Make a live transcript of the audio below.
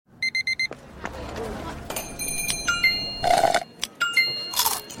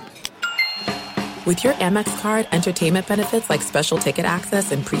With your Amex card, entertainment benefits like special ticket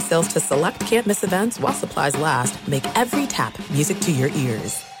access and pre-sales to select can't-miss events while supplies last make every tap music to your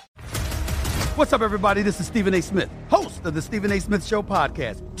ears. What's up, everybody? This is Stephen A. Smith, host of the Stephen A. Smith Show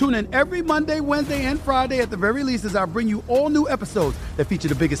podcast. Tune in every Monday, Wednesday, and Friday at the very least as I bring you all new episodes that feature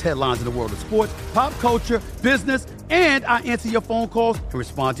the biggest headlines in the world of sports, pop culture, business, and I answer your phone calls and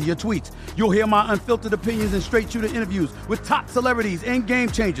respond to your tweets. You'll hear my unfiltered opinions and straight-shooter interviews with top celebrities and game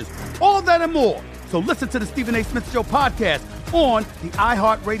changers. All that and more. So listen to the Stephen A. Smith Show podcast on the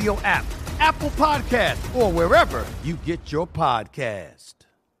iHeartRadio app, Apple Podcasts, or wherever you get your podcast.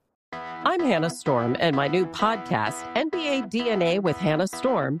 I'm Hannah Storm, and my new podcast, NBA DNA with Hannah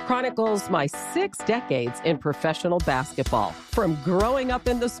Storm, chronicles my 6 decades in professional basketball. From growing up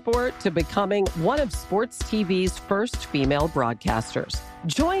in the sport to becoming one of sports TV's first female broadcasters.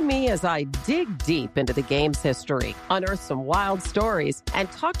 Join me as I dig deep into the game's history, unearth some wild stories, and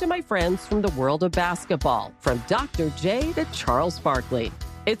talk to my friends from the world of basketball, from Dr. J to Charles Barkley.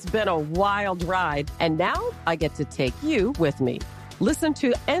 It's been a wild ride, and now I get to take you with me. Listen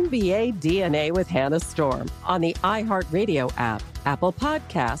to NBA DNA with Hannah Storm on the iHeartRadio app, Apple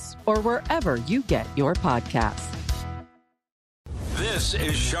Podcasts, or wherever you get your podcasts. This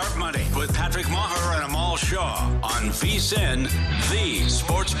is Sharp Money with Patrick Maher and Amal Shaw on VSiN, the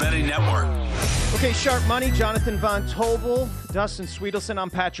Sports Betting Network. Okay, Sharp Money, Jonathan Von Tobel, Dustin Sweetelson. I'm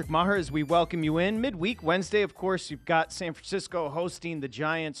Patrick Maher as we welcome you in. Midweek Wednesday, of course, you've got San Francisco hosting the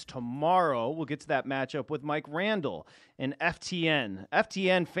Giants tomorrow. We'll get to that matchup with Mike Randall and FTN.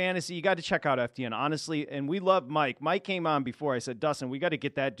 FTN Fantasy, you got to check out FTN, honestly, and we love Mike. Mike came on before. I said, Dustin, we got to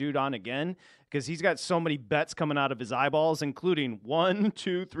get that dude on again because he's got so many bets coming out of his eyeballs, including 1,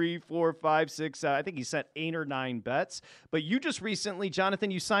 2, 3, 4, 5, 6, I think he sent 8 or 9 bets. But you just recently,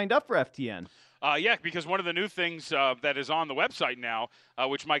 Jonathan, you signed up for FTN. Yeah, because one of the new things that is on the website now,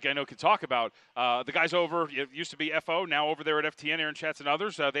 which Mike I know can talk about, the guys over, it used to be FO, now over there at FTN, Aaron Schatz and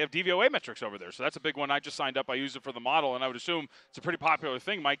others, they have DVOA metrics over there. So that's a big one. I just signed up. I use it for the model, and I would assume it's a pretty popular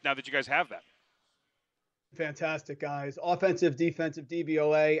thing, Mike, now that you guys have that. Fantastic, guys. Offensive, defensive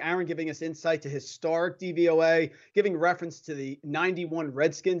DVOA. Aaron giving us insight to historic DVOA, giving reference to the 91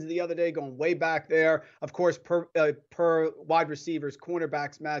 Redskins the other day, going way back there. Of course, per wide receivers,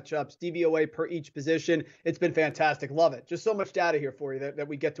 cornerbacks, matchups, DVOA per each position. It's been fantastic. Love it. Just so much data here for you that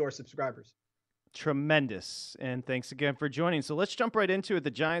we get to our subscribers. Tremendous. And thanks again for joining. So let's jump right into it. The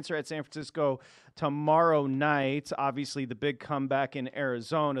Giants are at San Francisco tomorrow night. Obviously, the big comeback in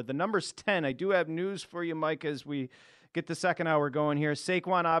Arizona. The number's 10. I do have news for you, Mike, as we get the second hour going here.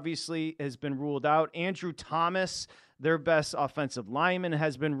 Saquon obviously has been ruled out. Andrew Thomas, their best offensive lineman,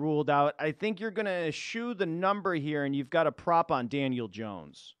 has been ruled out. I think you're going to eschew the number here, and you've got a prop on Daniel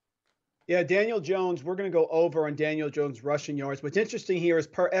Jones. Yeah, Daniel Jones, we're going to go over on Daniel Jones rushing yards. What's interesting here is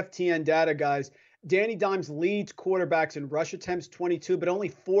per FTN data, guys, Danny Dimes leads quarterbacks in rush attempts, 22, but only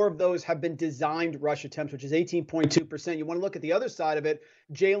 4 of those have been designed rush attempts, which is 18.2%. You want to look at the other side of it.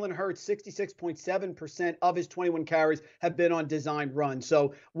 Jalen Hurts, 66.7% of his 21 carries have been on designed runs.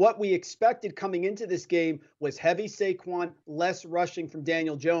 So what we expected coming into this game was heavy Saquon, less rushing from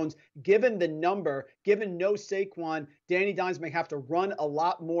Daniel Jones. Given the number, given no Saquon, Danny Dimes may have to run a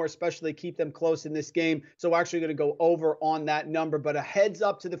lot more, especially keep them close in this game. So we're actually going to go over on that number. But a heads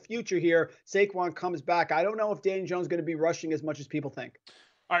up to the future here, Saquon comes back. I don't know if Danny Jones is going to be rushing as much as people think.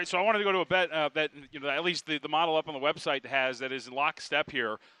 All right, so I wanted to go to a bet that at least the model up on the website has that is in lockstep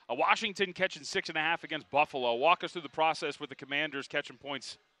here. Washington catching 6.5 against Buffalo. Walk us through the process with the Commanders catching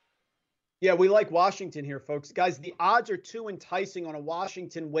points. Yeah, we like Washington here, folks. Guys, the odds are too enticing on a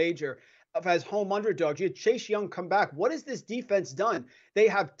Washington wager as home underdogs. You had Chase Young come back. What has this defense done? They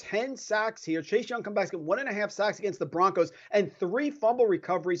have 10 sacks here. Chase Young comes back, 1.5 sacks against the Broncos, and 3 fumble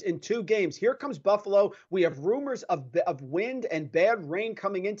recoveries in 2 games. Here comes Buffalo. We have rumors of wind and bad rain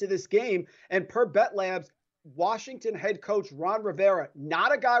coming into this game. And per Bet Labs, Washington head coach Ron Rivera,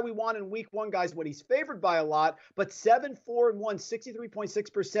 not a guy we want in week 1, guys, when he's favored by a lot, but 7-4-1,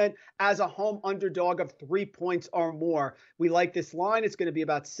 63.6% as a home underdog of 3 points or more. We like this line. It's going to be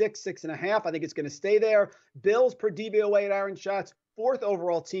about 6.5. I think it's going to stay there. Bills per DVOA at Aaron Schatz, 4th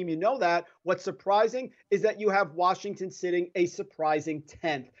overall team. You know that. What's surprising is that you have Washington sitting a surprising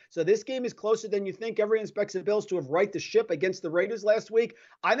 10th. So this game is closer than you think. Everyone expects the Bills to have right the ship against the Raiders last week.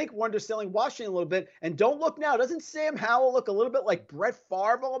 I think we're underselling Washington a little bit. And don't look now. Doesn't Sam Howell look a little bit like Brett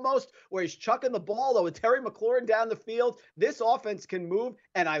Favre almost, where he's chucking the ball, though, with Terry McLaurin down the field? This offense can move,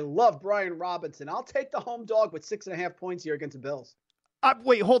 and I love Brian Robinson. I'll take the home dog with 6.5 points here against the Bills.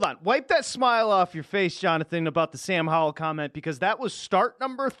 Wait, hold on. Wipe that smile off your face, Jonathan, about the Sam Howell comment, because that was start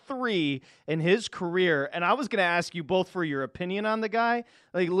number 3 in his career. And I was going to ask you both for your opinion on the guy.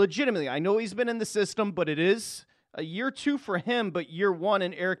 Like, legitimately, I know he's been in the system, but it is a year 2 for him, but year 1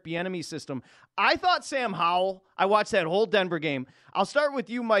 in Eric Bieniemy's system. I thought Sam Howell, I watched that whole Denver game. I'll start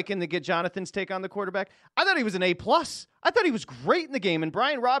with you, Mike, and to get Jonathan's take on the quarterback. I thought he was an A+. I thought he was great in the game. And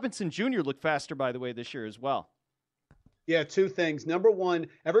Brian Robinson Jr. looked faster, by the way, this year as well. Yeah, 2 things. Number one,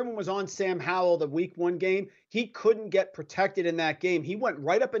 everyone was on Sam Howell the week 1 game. He couldn't get protected in that game. He went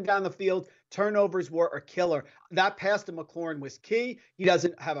right up and down the field. Turnovers were a killer. That pass to McLaurin was key. He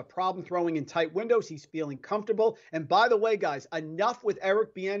doesn't have a problem throwing in tight windows. He's feeling comfortable. And by the way, guys, enough with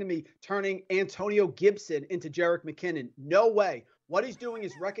Eric Bieniemy turning Antonio Gibson into Jerick McKinnon. No way. What he's doing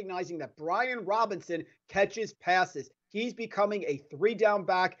is recognizing that Brian Robinson catches passes. He's becoming a 3-down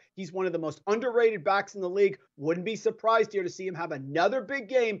back. He's one of the most underrated backs in the league. Wouldn't be surprised here to see him have another big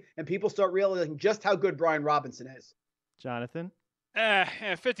game and people start realizing just how good Brian Robinson is. Jonathan?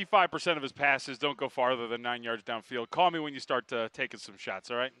 55% of his passes don't go farther than 9 yards downfield. Call me when you start taking some shots,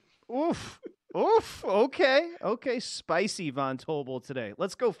 all right? Oof. Okay. Spicy Von Tobel today.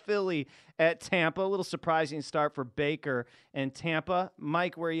 Let's go Philly at Tampa. A little surprising start for Baker and Tampa.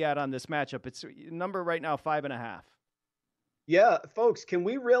 Mike, where are you at on this matchup? It's number right now 5.5. Yeah, folks, can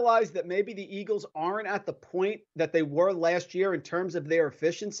we realize that maybe the Eagles aren't at the point that they were last year in terms of their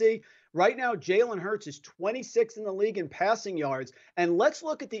efficiency? Right now, Jalen Hurts is 26th in the league in passing yards. And let's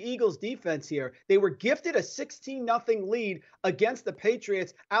look at the Eagles defense here. They were gifted a 16-0 lead against the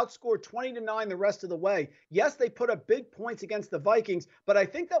Patriots, outscored 20-9 the rest of the way. Yes, they put up big points against the Vikings, but I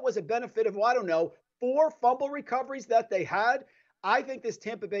think that was a benefit of, 4 fumble recoveries that they had. I think this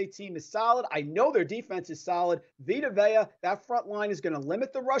Tampa Bay team is solid. I know their defense is solid. Vita Vea, that front line is going to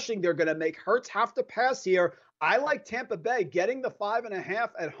limit the rushing. They're going to make Hurts have to pass here. I like Tampa Bay getting the 5.5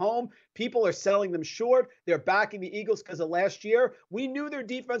 at home. People are selling them short. They're backing the Eagles because of last year. We knew their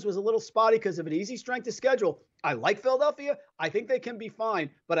defense was a little spotty because of an easy strength of schedule. I like Philadelphia. I think they can be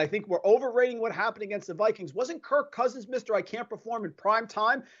fine, but I think we're overrating what happened against the Vikings. Wasn't Kirk Cousins Mr. I can't perform in prime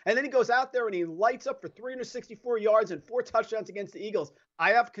time? And then he goes out there and he lights up for 364 yards and 4 touchdowns against the Eagles.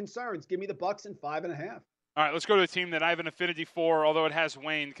 I have concerns. Give me the Bucs in 5.5. All right, let's go to a team that I have an affinity for, although it has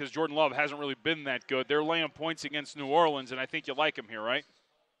waned because Jordan Love hasn't really been that good. They're laying points against New Orleans, and I think you like them here, right?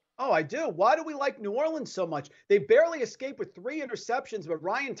 Oh, I do. Why do we like New Orleans so much? They barely escaped with 3 interceptions, but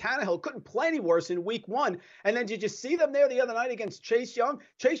Ryan Tannehill couldn't play any worse in week 1. And then did you see them there the other night against Chase Young?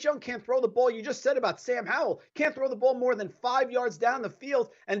 Chase Young can't throw the ball. You just said about Sam Howell. Can't throw the ball more than 5 yards down the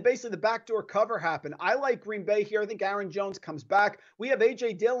field, and basically the backdoor cover happened. I like Green Bay here. I think Aaron Jones comes back. We have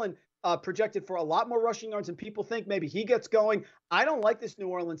A.J. Dillon projected for a lot more rushing yards than people think. Maybe he gets going. I don't like this New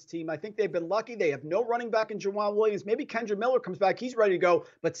Orleans team. I think they've been lucky. They have no running back in Jamal Williams. Maybe Kendra Miller comes back. He's ready to go,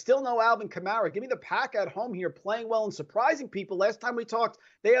 but still no Alvin Kamara. Give me the Pack at home here, playing well and surprising people. Last time we talked,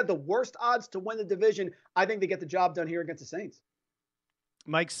 they had the worst odds to win the division. I think they get the job done here against the Saints.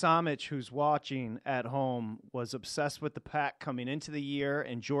 Mike Somich, who's watching at home, was obsessed with the Pack coming into the year,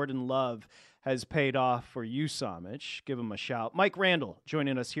 and Jordan Love has paid off for you, Somich. Give him a shout. Mike Randall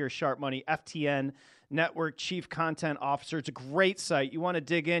joining us here, Sharp Money, FTN Network Chief Content Officer. It's a great site. You want to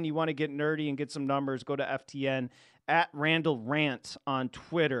dig in, you want to get nerdy and get some numbers, go to FTN, at Randall Rant on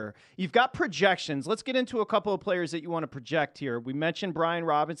Twitter. You've got projections. Let's get into a couple of players that you want to project here. We mentioned Brian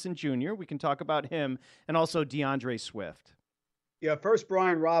Robinson Jr. We can talk about him, and also DeAndre Swift. Yeah, first,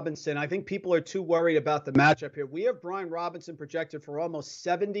 Brian Robinson. I think people are too worried about the matchup here. We have Brian Robinson projected for almost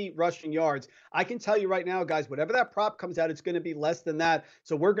 70 rushing yards. I can tell you right now, guys, whatever that prop comes out, it's going to be less than that.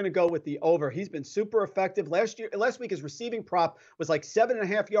 So we're going to go with the over. He's been super effective. Last week, his receiving prop was like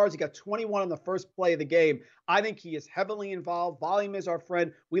 7.5 yards. He got 21 on the first play of the game. I think he is heavily involved. Volume is our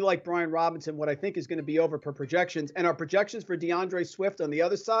friend. We like Brian Robinson, what I think is going to be over per projections. And our projections for DeAndre Swift on the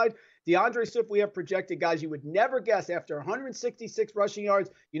other side, DeAndre Swift, we have projected, guys, you would never guess after 166 rushing yards.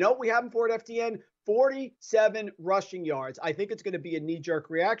 You know what we have him for at FTN? 47 rushing yards. I think it's going to be a knee-jerk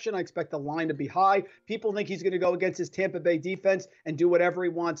reaction. I expect the line to be high. People think he's going to go against his Tampa Bay defense and do whatever he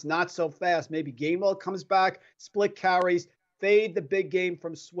wants. Not so fast. Maybe Gainwell comes back, split carries, fade the big game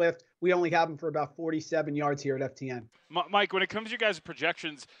from Swift. We only have him for about 47 yards here at FTN. Mike, when it comes to you guys'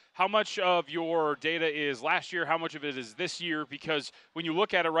 projections, how much of your data is last year? How much of it is this year? Because when you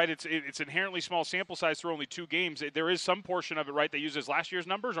look at it, right, it's inherently small sample size through only 2 games. There is some portion of it, right, that uses last year's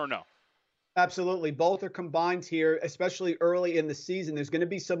numbers or no? Absolutely. Both are combined here, especially early in the season. There's going to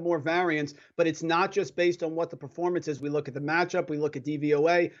be some more variance, but it's not just based on what the performance is. We look at the matchup, we look at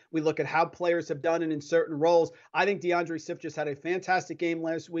DVOA, we look at how players have done it in certain roles. I think D'Andre Swift just had a fantastic game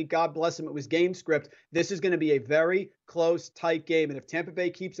last week. God bless him. It was game script. This is going to be a very close, tight game. And if Tampa Bay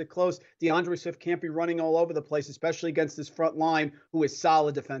keeps it close, D'Andre Swift can't be running all over the place, especially against this front line who is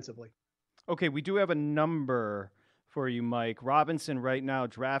solid defensively. Okay, we do have a number for you, Mike. Robinson right now,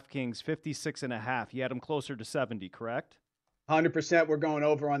 DraftKings 56.5. You had him closer to 70, correct? 100%. We're going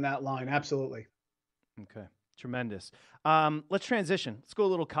over on that line. Absolutely. Okay, tremendous. Let's transition. Let's go a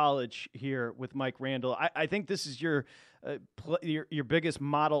little college here with Mike Randall. I think this is your biggest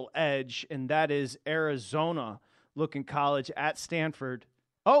model edge, and that is Arizona looking college at Stanford.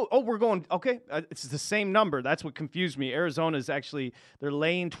 Oh, we're going, okay, it's the same number. That's what confused me. Arizona is actually, they're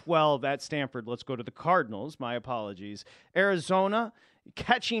laying 12 at Stanford. Let's go to the Cardinals. My apologies. Arizona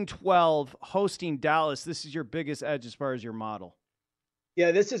catching 12, hosting Dallas. This is your biggest edge as far as your model. Yeah,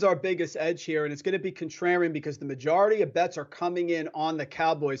 this is our biggest edge here, and it's going to be contrarian because the majority of bets are coming in on the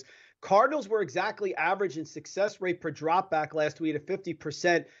Cowboys. Cardinals were exactly average in success rate per dropback last week at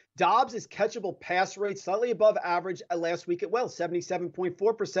 50%. Dobbs' catchable pass rate slightly above average last week at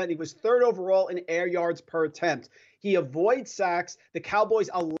 77.4%. He was third overall in air yards per attempt. He avoids sacks. The Cowboys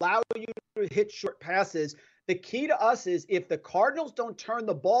allow you to hit short passes. The key to us is if the Cardinals don't turn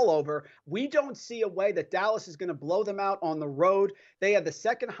the ball over, we don't see a way that Dallas is going to blow them out on the road. They had the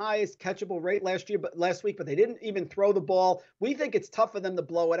second highest catchable rate last week, but they didn't even throw the ball. We think it's tough for them to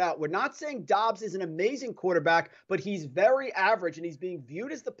blow it out. We're not saying Dobbs is an amazing quarterback, but he's very average, and he's being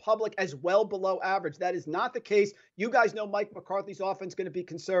viewed as the public as well below average. That is not the case. You guys know Mike McCarthy's offense is going to be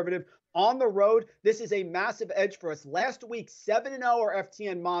conservative. On the road, this is a massive edge for us. Last week, 7-0 our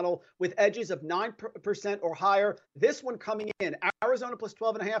FTN model with edges of 9% or higher. This one coming in, Arizona plus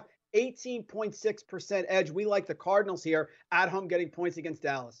 12.5, 18.6% edge. We like the Cardinals here at home getting points against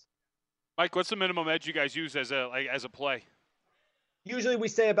Dallas. Mike, what's the minimum edge you guys use as a play? Usually we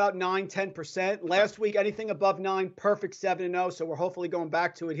say about 9-10%. Last week, anything above 9, perfect 7-0. So we're hopefully going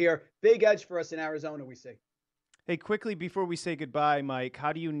back to it here. Big edge for us in Arizona, we see. Hey, quickly before we say goodbye, Mike,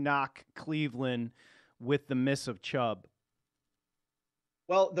 how do you knock Cleveland with the miss of Chubb?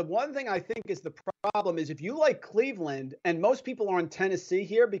 Well, the one thing I think is the problem is if you like Cleveland, and most people are on Tennessee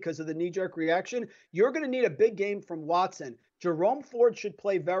here because of the knee-jerk reaction, you're going to need a big game from Watson. Jerome Ford should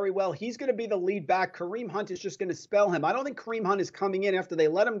play very well. He's going to be the lead back. Kareem Hunt is just going to spell him. I don't think Kareem Hunt is coming in after they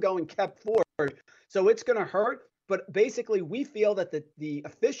let him go and kept Ford. So it's going to hurt. But basically, we feel that the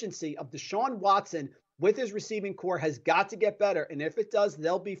efficiency of Deshaun Watson with his receiving core has got to get better. And if it does,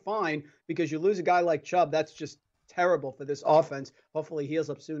 they'll be fine because you lose a guy like Chubb. That's just terrible for this offense. Hopefully he heals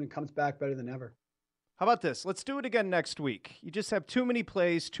up soon and comes back better than ever. How about this? Let's do it again next week. You just have too many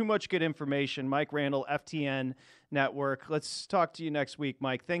plays, too much good information. Mike Randall, FTN Network. Let's talk to you next week,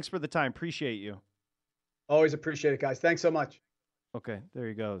 Mike. Thanks for the time. Appreciate you. Always appreciate it, guys. Thanks so much. Okay, there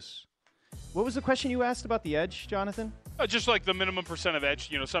he goes. What was the question you asked about the edge, Jonathan? Just like the minimum percent of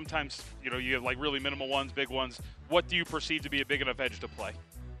edge. Sometimes, you have like really minimal ones, big ones. What do you perceive to be a big enough edge to play?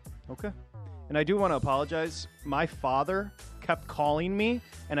 Okay. And I do want to apologize. My father kept calling me,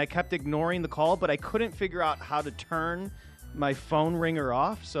 and I kept ignoring the call, but I couldn't figure out how to turn my phone ringer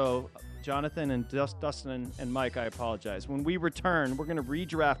off. So, Jonathan and Dustin and Mike, I apologize. When we return, we're going to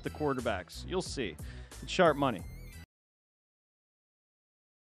redraft the quarterbacks. You'll see. It's sharp money.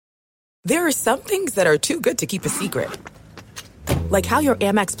 There are some things that are too good to keep a secret. Like how your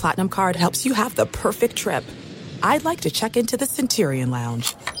Amex Platinum card helps you have the perfect trip. I'd like to check into the Centurion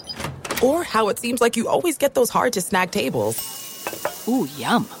Lounge. Or how it seems like you always get those hard-to-snag tables. Ooh,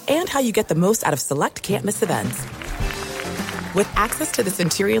 yum. And how you get the most out of select can't-miss events. With access to the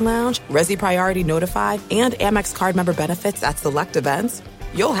Centurion Lounge, Resi Priority Notified, and Amex card member benefits at select events,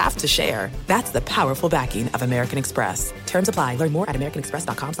 you'll have to share. That's the powerful backing of American Express. Terms apply. Learn more at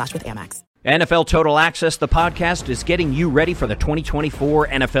americanexpress.com/withAmex. NFL Total Access, the podcast, is getting you ready for the 2024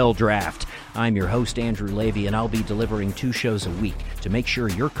 NFL Draft. I'm your host, Andrew Levy, and I'll be delivering 2 shows a week to make sure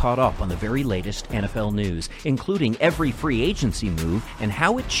you're caught up on the very latest NFL news, including every free agency move and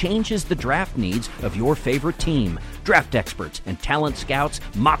how it changes the draft needs of your favorite team. Draft experts and talent scouts,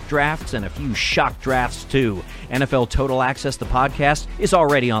 mock drafts, and a few shock drafts, too. NFL Total Access, the podcast, is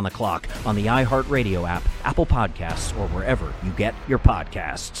already on the clock on the iHeartRadio app, Apple Podcasts, or wherever you get your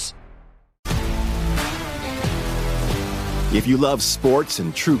podcasts. If you love sports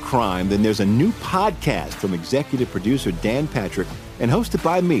and true crime, then there's a new podcast from executive producer Dan Patrick and hosted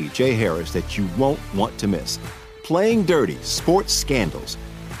by me, Jay Harris, that you won't want to miss. Playing Dirty: Sports Scandals.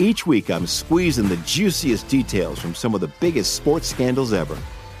 Each week, I'm squeezing the juiciest details from some of the biggest sports scandals ever.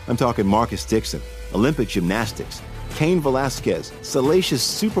 I'm talking Marcus Dixon, Olympic gymnastics, Cain Velasquez, salacious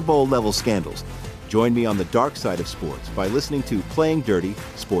Super Bowl-level scandals. Join me on the dark side of sports by listening to Playing Dirty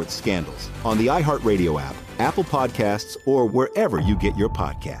Sports Scandals on the iHeartRadio app, Apple Podcasts, or wherever you get your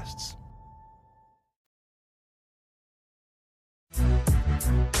podcasts.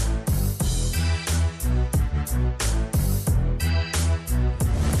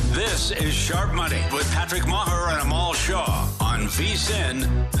 This is Sharp Money with Patrick Maher and Amal Shaw on VSiN,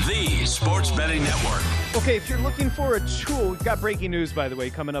 the Sports Betting Network. Okay, if you're looking for a tool, we've got breaking news, by the way,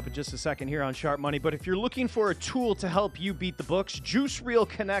 coming up in just a second here on Sharp Money. But if you're looking for a tool to help you beat the books, Juice Reel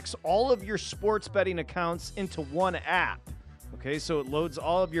connects all of your sports betting accounts into one app. Okay, so it loads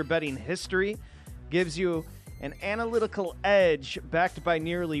all of your betting history, gives you an analytical edge backed by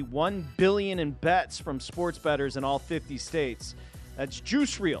nearly $1 billion in bets from sports bettors in all 50 states. That's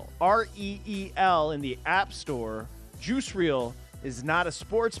Juice Reel, R-E-E-L, in the App Store. Juice Reel is not a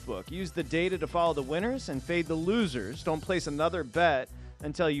sports book. Use the data to follow the winners and fade the losers. Don't place another bet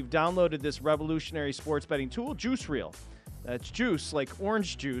until you've downloaded this revolutionary sports betting tool, Juice Reel. That's juice, like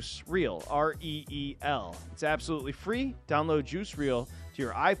orange juice, Reel, R-E-E-L. It's absolutely free. Download Juice Reel to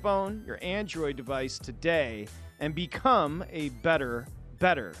your iPhone, your Android device today, and become a better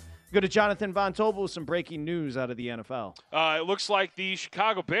bettor. Go to Jonathan Von Tobel with some breaking news out of the NFL. It looks like the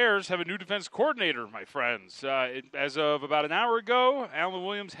Chicago Bears have a new defense coordinator, my friends. As of about an hour ago, Alan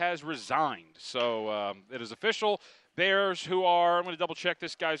Williams has resigned. So it is official. Bears, who are, I'm going to double-check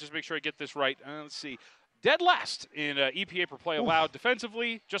this, guys, just make sure I get this right. Let's see. Dead last in EPA per play allowed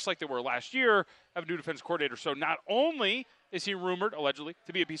defensively, just like they were last year, have a new defense coordinator. So not only is he rumored, allegedly,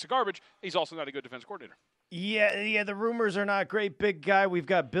 to be a piece of garbage, he's also not a good defense coordinator. Yeah, the rumors are not great, big guy. We've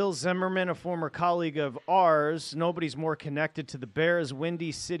got Bill Zimmerman, a former colleague of ours. Nobody's more connected to the Bears,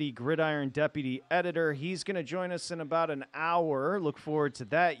 Windy City Gridiron deputy editor. He's going to join us in about an hour. Look forward to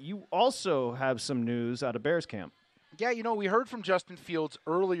that. You also have some news out of Bears camp. Yeah, we heard from Justin Fields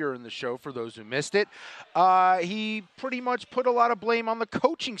earlier in the show, for those who missed it. He pretty much put a lot of blame on the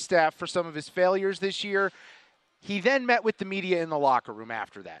coaching staff for some of his failures this year. He then met with the media in the locker room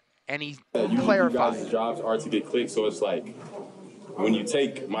after that, and he clarified. You guys' jobs are to get clicks, so it's like when you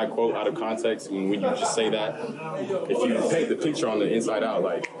take my quote out of context and when you just say that, if you paint the picture on the inside out,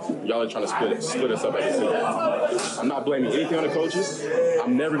 like y'all are trying to split us up at the team. I'm not blaming anything on the coaches.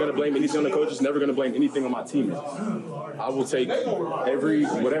 I'm never going to blame anything on the coaches, never going to blame anything on my teammates. I will take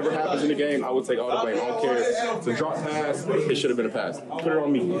whatever happens in the game, I will take all the blame. I don't care. It's a drop pass, it should have been a pass. Put it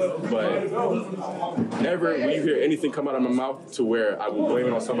on me. But never will you hear anything come out of my mouth to where I will blame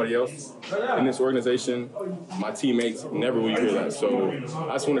it on somebody else. In this organization, my teammates, never will you hear that. So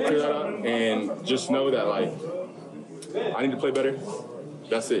I just want to clear that up and just know that, I need to play better.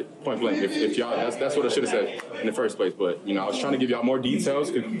 That's it, point blank. If y'all, that's what I should have said in the first place. But I was trying to give y'all more details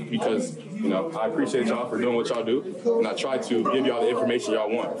because I appreciate y'all for doing what y'all do, and I try to give y'all the information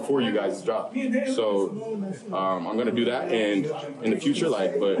y'all want for you guys' job. So I'm gonna do that, and in the future,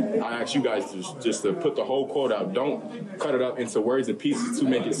 but I ask you guys just to put the whole quote out. Don't cut it up into words and pieces to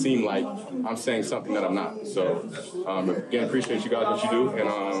make it seem like I'm saying something that I'm not. So again, appreciate you guys what you do, and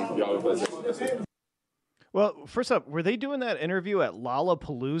y'all have a blessed day. That's it. Well, first up, were they doing that interview at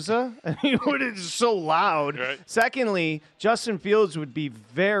Lollapalooza? I mean, it's so loud. Right. Secondly, Justin Fields would be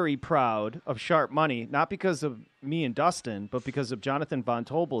very proud of Sharp Money, not because of me and Dustin, but because of Jonathan Von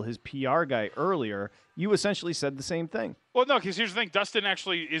Tobel, his PR guy earlier. You essentially said the same thing. Well, no, because here's the thing. Dustin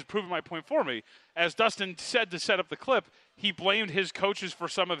actually is proving my point for me. As Dustin said to set up the clip, he blamed his coaches for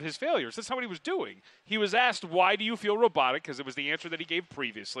some of his failures. That's not what he was doing. He was asked, why do you feel robotic? Because it was the answer that he gave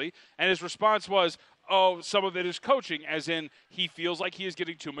previously. And his response was, some of it is coaching, as in he feels like he is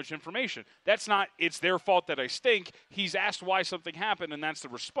getting too much information. That's not, it's their fault that I stink. He's asked why something happened, and that's the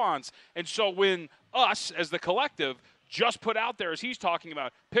response. And so when us, as the collective, just put out there, as he's talking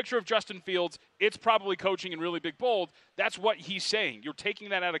about, picture of Justin Fields, it's probably coaching in really big bold. That's what he's saying. You're taking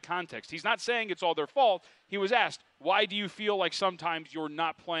that out of context. He's not saying it's all their fault. He was asked, why do you feel like sometimes you're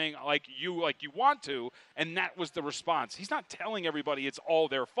not playing like you want to? And that was the response. He's not telling everybody it's all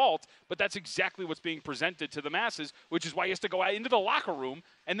their fault, but that's exactly what's being presented to the masses, which is why he has to go out into the locker room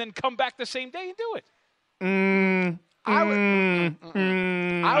and then come back the same day and do it.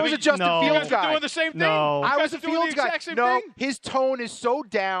 I was a Justin Fields guy. Doing the same thing. No, I was a Fields guy. No, his tone is so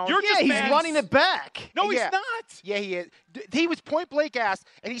down. He's running it back. No, he's not. Yeah, he is. He was point blank asked,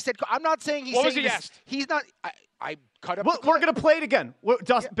 and he said, "I'm not saying he's." What was he asked? He's not. I cut up. We're going to play it again.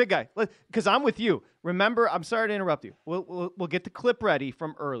 Big guy, because I'm with you. Remember, I'm sorry to interrupt you. We'll get the clip ready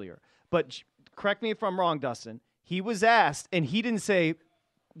from earlier. But correct me if I'm wrong, Dustin. He was asked, and he didn't say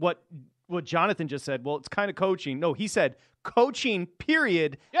what what Jonathan just said, well, it's kind of coaching. No, he said coaching,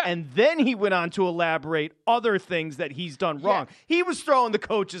 period. Yeah. And then he went on to elaborate other things that he's done wrong. He was throwing the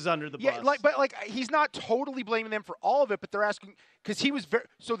coaches under the bus. But he's not totally blaming them for all of it, but they're asking because he was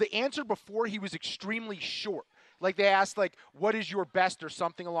so the answer before he was extremely short. Like they asked, what is your best or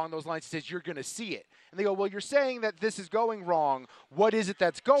something along those lines? He says, you're going to see it. And they go, well, you're saying that this is going wrong. What is it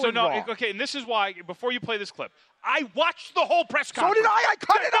that's going wrong? Okay, and this is why, before you play this clip, I watched the whole press conference. So did I. I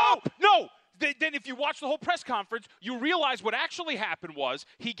cut it up. No. Then if you watch the whole press conference, you realize what actually happened was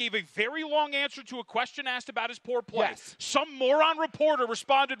he gave a very long answer to a question asked about his poor play. Yes. Some moron reporter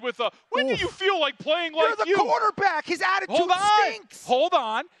responded with when do you feel like playing like You're the quarterback. His attitude stinks. Hold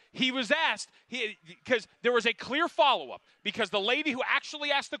on. He was asked, because there was a clear follow-up, because the lady who actually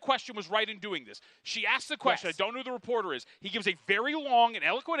asked the question was right in doing this. She asked the question. Yes. I don't know who the reporter is. He gives a very long and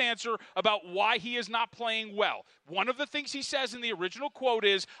eloquent answer about why he is not playing well. One of the things he says in the original quote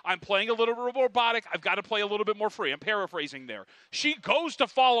is, I'm playing a little bit robotic. I've got to play a little bit more free. I'm paraphrasing there. She goes to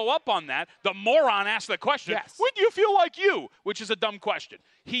follow up on that. The moron asks the question, when do you feel like you? Which is a dumb question.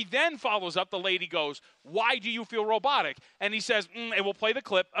 He then follows up. The lady goes, why do you feel robotic? And he says, and we'll play the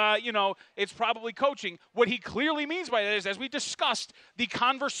clip. It's probably coaching. What he clearly means by that is, as we discussed, the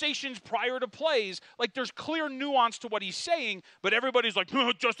conversations prior to plays, there's clear nuance to what he's saying, but everybody's like,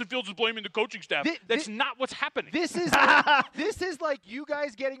 Justin Fields is blaming the coaching staff. That's not what's happening. This is like you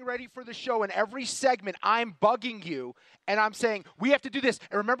guys getting ready for the show, and every segment I'm bugging you, and I'm saying, we have to do this,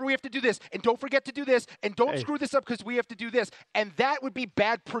 and remember we have to do this, and don't forget to do this, and don't screw this up because we have to do this. And that would be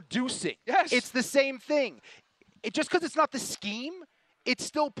bad producing. Yes. It's the same thing. Just because it's not the scheme, it's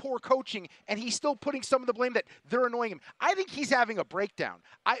still poor coaching, and he's still putting some of the blame that they're annoying him. I think he's having a breakdown.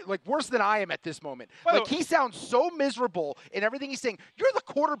 Worse than I am at this moment. He sounds so miserable in everything he's saying. You're the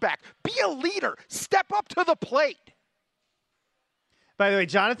quarterback. Be a leader. Step up to the plate. By the way,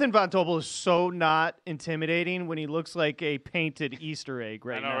 Jonathan Von Tobel is so not intimidating when he looks like a painted Easter egg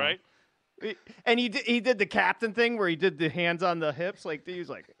right now. I know, right? And he did the captain thing where he did the hands on the hips. He was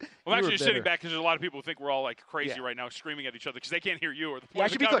like, I'm actually sitting back because there's a lot of people who think we're all crazy right now, screaming at each other because they can't hear you or the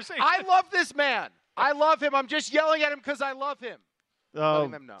point of the conversation. I love this man. I love him. I'm just yelling at him because I love him.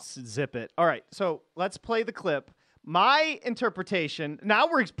 Letting them know. Zip it. All right, so let's play the clip. My interpretation, now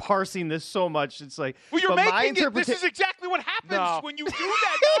we're parsing this so much, it's like... Well, you're making it. This is exactly what happens when you do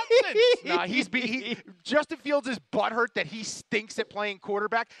that nonsense. Justin Fields is butthurt that he stinks at playing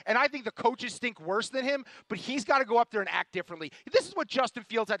quarterback, and I think the coaches stink worse than him, but he's got to go up there and act differently. This is what Justin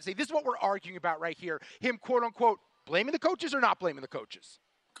Fields had to say. This is what we're arguing about right here. Him, quote-unquote, blaming the coaches or not blaming the coaches?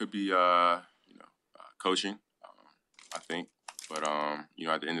 Could be, coaching, I think. But,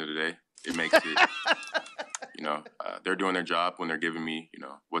 at the end of the day, it makes it... they're doing their job when they're giving me,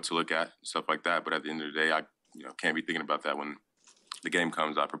 what to look at, stuff like that. But at the end of the day, I, can't be thinking about that when the game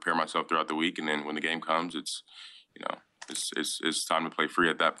comes. I prepare myself throughout the week, and then when the game comes, it's, it's time to play free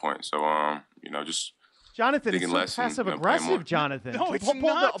at that point. So, just Jonathan, it's so passive-aggressive, Jonathan. No, it's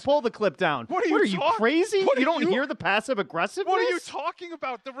not. Pull the clip down. What are you crazy? You don't hear the passive-aggressiveness? What are you talking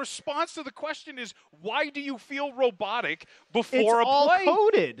about? The response to the question is, why do you feel robotic before a play? It's all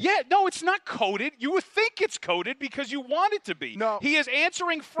coded. Yeah, no, it's not coded. You would think it's coded because you want it to be. No. He is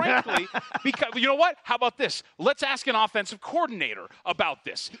answering frankly because, you know what? How about this? Let's ask an offensive coordinator about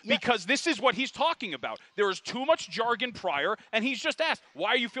this because this is what he's talking about. There is too much jargon prior, and he's just asked,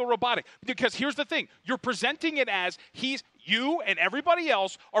 why do you feel robotic? Because here's the thing. You're presenting it as you and everybody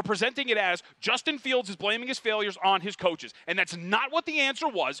else are presenting it as Justin Fields is blaming his failures on his coaches. And that's not what the answer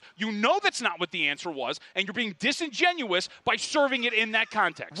was. You know that's not what the answer was, and you're being disingenuous by serving it in that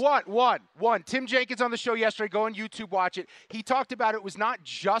context. One. Tim Jenkins on the show yesterday. Go on YouTube, watch it. He talked about it was not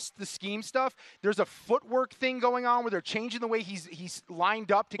just the scheme stuff. There's a footwork thing going on where they're changing the way he's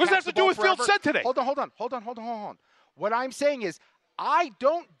lined up to catch the ball. What does that have to do with Fields said today? Hold on. What I'm saying is I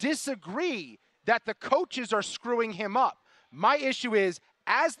don't disagree that the coaches are screwing him up. My issue is,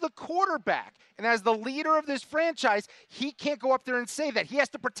 as the quarterback and as the leader of this franchise, he can't go up there and say that. He has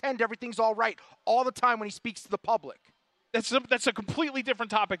to pretend everything's all right all the time when he speaks to the public. That's a completely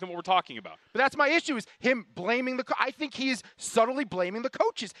different topic than what we're talking about. But that's my issue, is him blaming I think he is subtly blaming the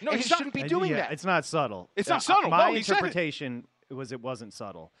coaches, and he shouldn't be doing that. It's not subtle. It's not subtle. My no, interpretation was it wasn't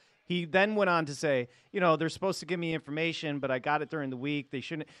subtle. He then went on to say, they're supposed to give me information, but I got it during the week. They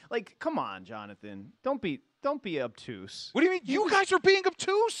shouldn't. Come on, Jonathan. Don't be. Don't be obtuse. What do you mean? You guys are being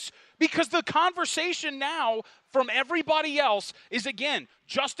obtuse because the conversation now from everybody else is, again,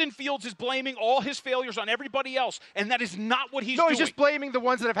 Justin Fields is blaming all his failures on everybody else, and that is not what he's doing. No, he's just blaming the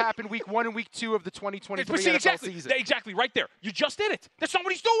ones that have happened week 1 and week 2 of the 2023 NFL season. Exactly, right there. You just did it. That's not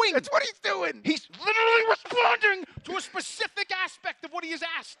what he's doing. That's what he's doing. He's literally responding to a specific aspect of what he has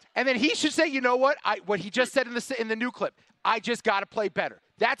asked. And then he should say, you know what? What he just said in the new clip, I just got to play better.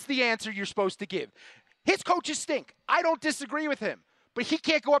 That's the answer you're supposed to give. His coaches stink. I don't disagree with him. But he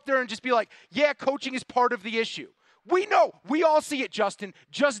can't go up there and just be like, yeah, coaching is part of the issue. We know. We all see it, Justin.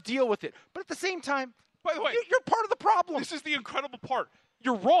 Just deal with it. But at the same time, by the way, you're part of the problem. This is the incredible part.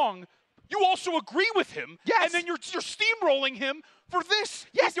 You're wrong. You also agree with him. Yes. And then you're steamrolling him for this.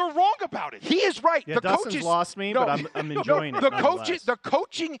 Yes. You're wrong about it. He is right. Yeah, the Dustin's coaches lost me, but I'm enjoying it. The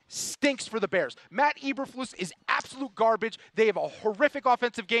coaching stinks for the Bears. Matt Eberflus is absolute garbage. They have a horrific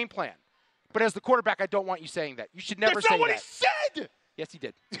offensive game plan. But as the quarterback, I don't want you saying that. You should never say that. That's not what he said. Yes, he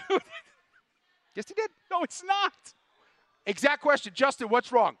did. Yes, he did. No, it's not. Exact question. Justin,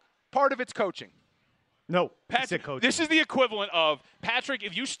 what's wrong? Part of it's coaching. No, Patrick, this is the equivalent of, Patrick,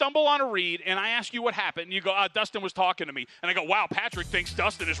 if you stumble on a read and I ask you what happened, and you go, Dustin was talking to me. And I go, wow, Patrick thinks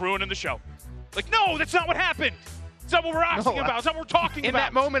Dustin is ruining the show. Like, no, that's not what happened. That's not what we're asking about. That's not what we're talking In about.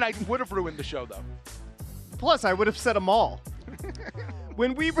 that moment, I would have ruined the show, though. Plus, I would have said them all.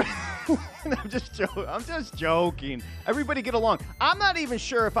 When we I'm just joking. Everybody get along. I'm not even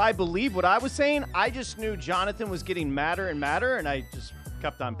sure if I believe what I was saying. I just knew Jonathan was getting madder and madder, and I just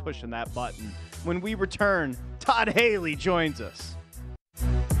kept on pushing that button. When we return, Todd Haley joins us.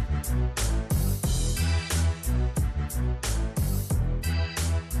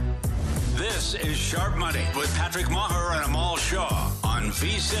 This is Sharp Money with Patrick Maher and Amal Shaw on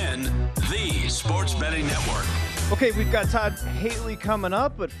VSiN, the Sports Betting Network. Okay, we've got Todd Haley coming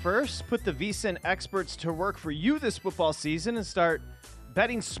up, but first, put the VSiN experts to work for you this football season and start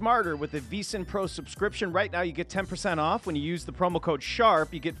betting smarter with a VSiN Pro subscription. Right now, you get 10% off when you use the promo code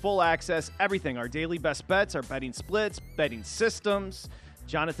SHARP. You get full access, everything. Our daily best bets, our betting splits, betting systems,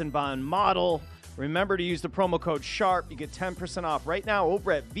 Jonathan Bond model. Remember to use the promo code SHARP. You get 10% off right now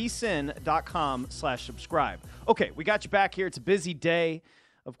over at vsin.com/subscribe. Okay, we got you back here. It's a busy day.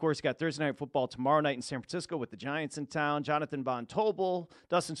 Of course, you got Thursday Night Football tomorrow night in San Francisco with the Giants in town. Jonathan Von Tobel,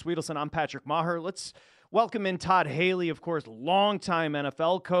 Dustin Sweetelson, I'm Patrick Maher. Let's welcome in Todd Haley, of course, longtime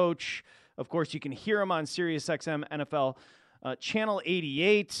NFL coach. Of course, you can hear him on SiriusXM NFL Channel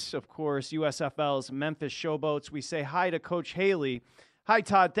 88. Of course, USFL's Memphis Showboats. We say hi to Coach Haley. Hi,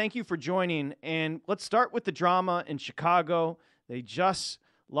 Todd. Thank you for joining. And let's start with the drama in Chicago. They just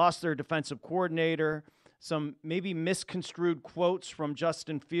lost their defensive coordinator. Some maybe misconstrued quotes from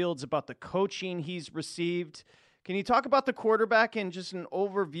Justin Fields about the coaching he's received. Can you talk about the quarterback and just an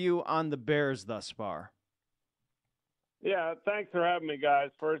overview on the Bears thus far? Yeah, thanks for having me,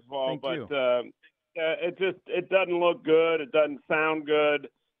 guys, first of all. Thank you. It doesn't look good. It doesn't sound good.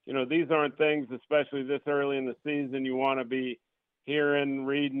 You know, these aren't things, especially this early in the season, you want to be hearing,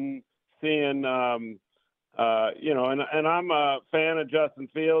 reading, seeing. And I'm a fan of Justin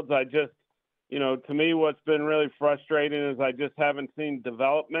Fields. To me, what's been really frustrating is I just haven't seen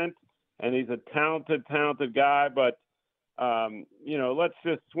development, and he's a talented guy. But, let's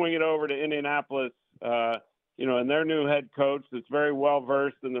just swing it over to Indianapolis, and their new head coach that's very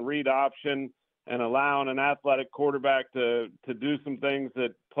well-versed in the read option and allowing an athletic quarterback to do some things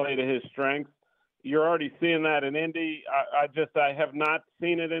that play to his strengths. You're already seeing that in Indy. I have not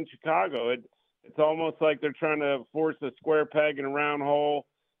seen it in Chicago. It's almost like they're trying to force a square peg in a round hole.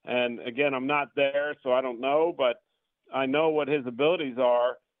 And again, I'm not there, so I don't know, but I know what his abilities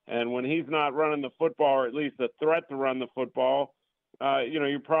are. And when he's not running the football, or at least a threat to run the football,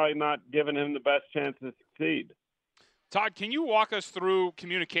 you're probably not giving him the best chance to succeed. Todd, can you walk us through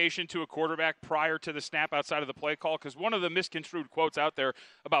communication to a quarterback prior to the snap outside of the play call? Because one of the misconstrued quotes out there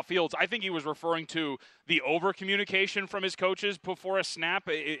about Fields, I think he was referring to the over-communication from his coaches before a snap.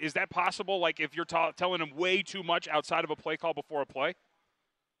 Is that possible? Like if you're telling him way too much outside of a play call before a play?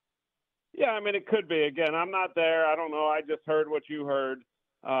 Yeah, I mean, it could be. Again, I'm not there. I don't know. I just heard what you heard.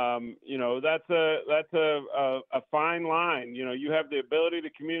 That's a fine line. You have the ability to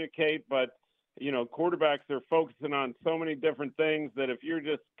communicate, but quarterbacks are focusing on so many different things that if you're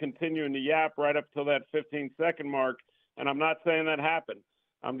just continuing to yap right up till that 15-second mark, and I'm not saying that happened.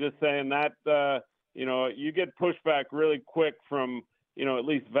 I'm just saying that, you get pushback really quick from, at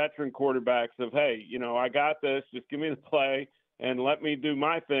least veteran quarterbacks of, hey, I got this, just give me the play and let me do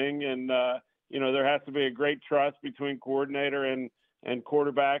my thing. And, there has to be a great trust between coordinator and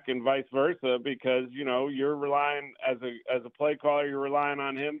quarterback and vice versa, because, you're relying as a play caller, you're relying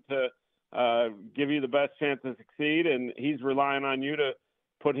on him to give you the best chance to succeed, and he's relying on you to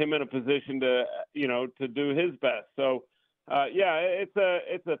put him in a position to, to do his best. So, it's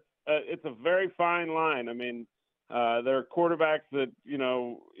a very fine line. I mean, there are quarterbacks that,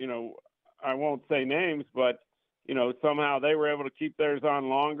 I won't say names, but, somehow they were able to keep theirs on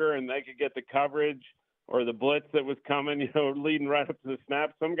longer and they could get the coverage or the blitz that was coming, leading right up to the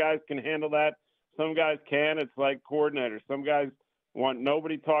snap. Some guys can handle that. Some guys can. It's like coordinators. Some guys want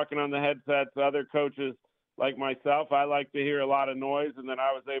nobody talking on the headsets. Other coaches, like myself, I like to hear a lot of noise, and then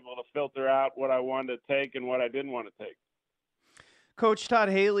I was able to filter out what I wanted to take and what I didn't want to take. Coach Todd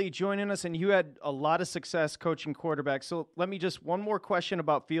Haley joining us, and you had a lot of success coaching quarterbacks. So let me just one more question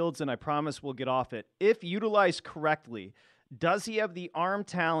about Fields, and I promise we'll get off it. If utilized correctly, does he have the arm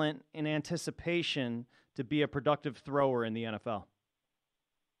talent and anticipation to be a productive thrower in the NFL?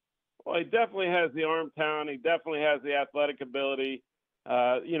 Well, he definitely has the arm talent. He definitely has the athletic ability.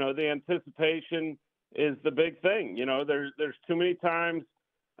 The anticipation is the big thing. There's too many times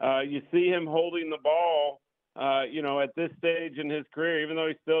you see him holding the ball, at this stage in his career, even though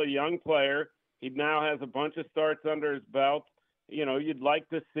he's still a young player, he now has a bunch of starts under his belt. You'd like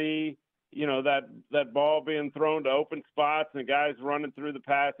to see, that ball being thrown to open spots and guys running through the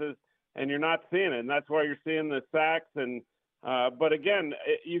passes, and you're not seeing it. And that's why you're seeing the sacks. And, but again,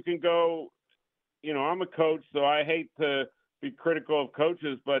 you can go, I'm a coach, so I hate to be critical of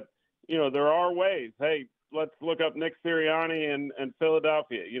coaches, but, there are ways. Hey, let's look up Nick Sirianni and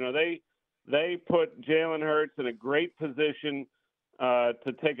Philadelphia. They put Jalen Hurts in a great position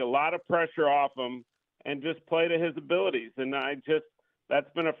to take a lot of pressure off him and just play to his abilities. And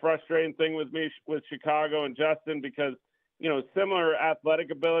that's been a frustrating thing with me with Chicago and Justin because, similar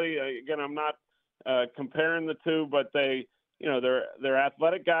athletic ability. Again, I'm not comparing the two, but they're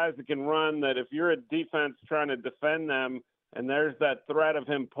athletic guys that can run, that if you're a defense trying to defend them and there's that threat of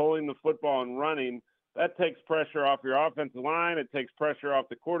him pulling the football and running, that takes pressure off your offensive line. It takes pressure off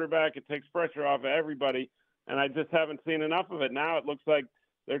the quarterback. It takes pressure off of everybody. And I just haven't seen enough of it. Now it looks like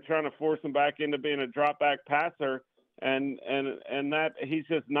they're trying to force him back into being a drop back passer. And that he's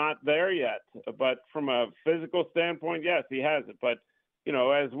just not there yet. But from a physical standpoint, yes, he has it. But,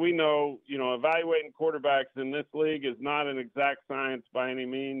 as we know, evaluating quarterbacks in this league is not an exact science by any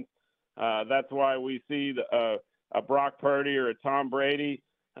means. That's why we see a Brock Purdy or a Tom Brady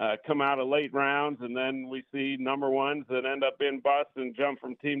come out of late rounds, and then we see number ones that end up being busts and jump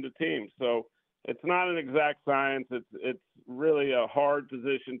from team to team. So it's not an exact science. It's really a hard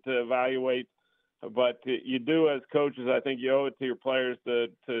position to evaluate, but you do as coaches, I think you owe it to your players to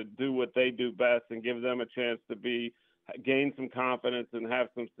do what they do best and give them a chance to gain some confidence and have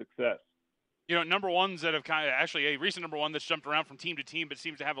some success. Number ones that have actually a recent number one that's jumped around from team to team, but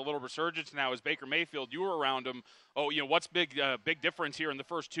seems to have a little resurgence now is Baker Mayfield. You were around him. What's big difference here in the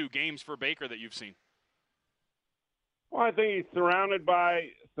first two games for Baker that you've seen? Well, I think he's surrounded by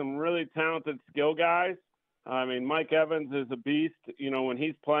some really talented skill guys. I mean, Mike Evans is a beast, when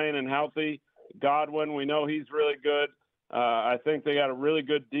he's playing and healthy. Godwin, we know he's really good. I think they got a really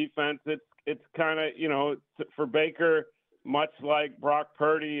good defense. It's kind of, for Baker, much like Brock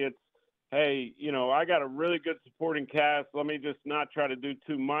Purdy, it's, hey, I got a really good supporting cast. Let me just not try to do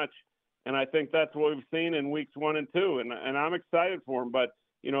too much. And I think that's what we've seen in weeks 1 and 2. And I'm excited for him. But,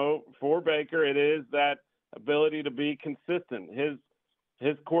 for Baker, it is that ability to be consistent.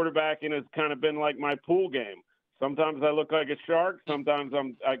 His quarterbacking has kind of been like my pool game. Sometimes I look like a shark. Sometimes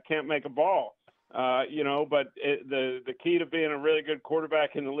I can't make a ball. But the key to being a really good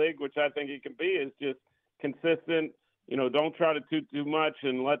quarterback in the league, which I think he can be, is just consistent. Don't try to do too much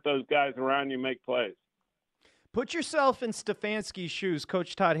and let those guys around you make plays. Put yourself in Stefanski's shoes.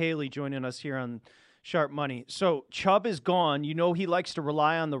 Coach Todd Haley joining us here on Sharp Money. So Chubb is gone. He likes to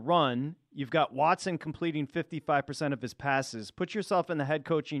rely on the run. You've got Watson completing 55% of his passes. Put yourself in the head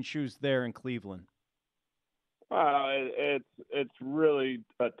coaching shoes there in Cleveland. It's really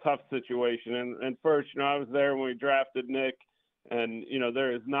a tough situation. And first, I was there when we drafted Nick, and,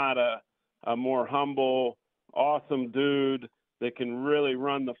 there is not a more humble, awesome dude that can really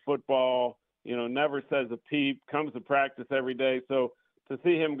run the football, never says a peep, comes to practice every day. So to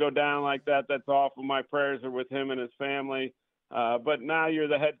see him go down like that, that's awful. My prayers are with him and his family. But now you're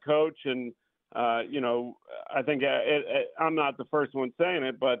the head coach, and, I think I'm not the first one saying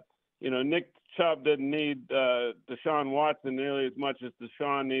it, but, Nick Chubb didn't need Deshaun Watson nearly as much as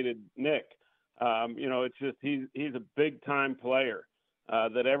Deshaun needed Nick. It's just he's a big-time player.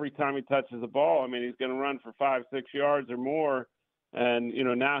 That every time he touches the ball, he's going to run for 5-6 yards or more. And,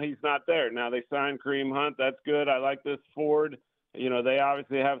 now he's not there. Now they signed Kareem Hunt. That's good. I like this Ford. They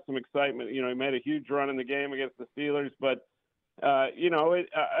obviously have some excitement. He made a huge run in the game against the Steelers, but,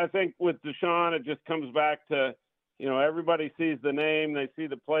 I think with Deshaun, it just comes back to, everybody sees the name, they see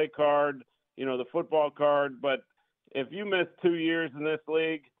the play card, the football card. But if you miss 2 years in this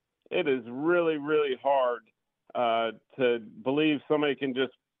league, it is really, really hard to believe somebody can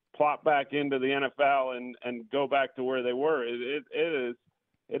just plop back into the NFL and go back to where they were. It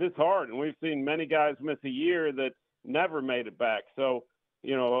is hard. And we've seen many guys miss a year that never made it back. So,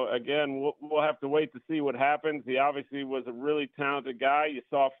 again, we'll have to wait to see what happens. He obviously was a really talented guy. You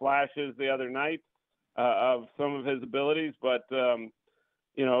saw flashes the other night of some of his abilities. But, as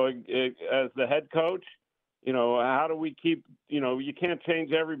the head coach, how do we keep, you can't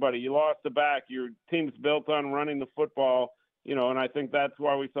change everybody. You lost the back. Your team's built on running the football, and I think that's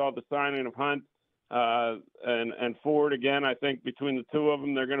why we saw the signing of Hunt and Ford again. I think between the two of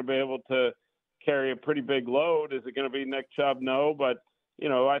them, they're going to be able to carry a pretty big load. Is it going to be Nick Chubb? No, but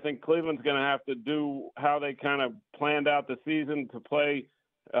I think Cleveland's going to have to do how they kind of planned out the season to play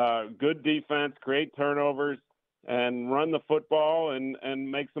good defense, create turnovers, and run the football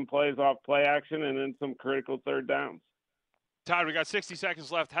and make some plays off play action and then some critical third downs. Todd, we got 60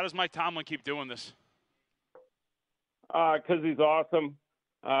 seconds left. How does Mike Tomlin keep doing this? Because he's awesome.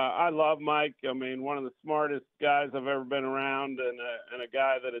 I love Mike. I mean, one of the smartest guys I've ever been around and a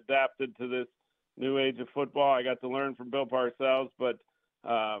guy that adapted to this new age of football. I got to learn from Bill Parcells, but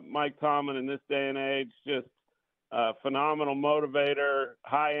Mike Tomlin in this day and age, just a phenomenal motivator,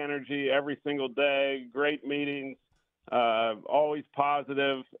 high energy every single day, great meetings, always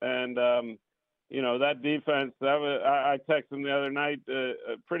positive. And, that defense, I texted him the other night,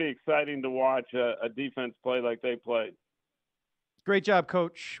 pretty exciting to watch a defense play like they played. Great job,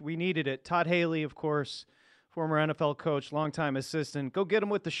 Coach. We needed it. Todd Haley, of course, former NFL coach, longtime assistant. Go get him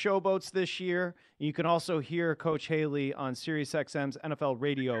with the Showboats this year. You can also hear Coach Haley on SiriusXM's NFL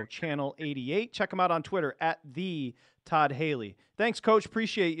Radio, Channel 88. Check him out on Twitter, @TheToddHaley. Thanks, Coach.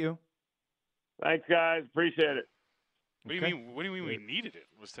 Appreciate you. Thanks, guys. Appreciate it. What do you mean? What do you mean we needed it?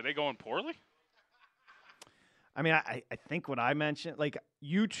 Was today going poorly? I mean, I think what I mentioned, like,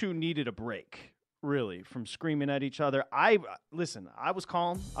 you two needed a break, really, from screaming at each other. Listen, I was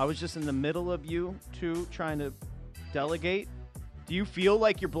calm. I was just in the middle of you two trying to delegate. Do you feel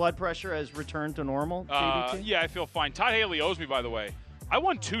like your blood pressure has returned to normal, JBT? Yeah, I feel fine. Todd Haley owes me, by the way. I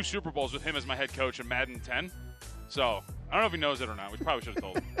won 2 Super Bowls with him as my head coach in Madden 10. So I don't know if he knows it or not. We probably should have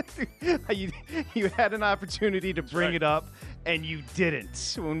told him. You had an opportunity to bring it up, and you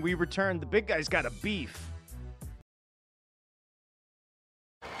didn't. When we returned, the big guy's got a beef.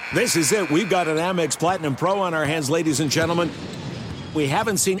 This is it. We've got an Amex Platinum Pro on our hands, ladies and gentlemen. We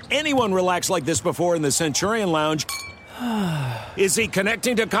haven't seen anyone relax like this before in the Centurion Lounge. Is he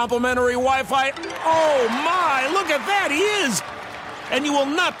connecting to complimentary Wi-Fi? Oh, my. Look at that. He is. And you will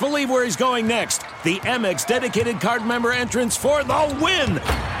not believe where he's going next. The Amex dedicated card member entrance for the win.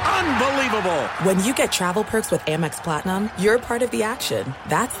 Unbelievable. When you get travel perks with Amex Platinum, you're part of the action.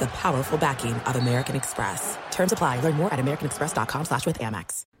 That's the powerful backing of American Express. Terms apply. Learn more at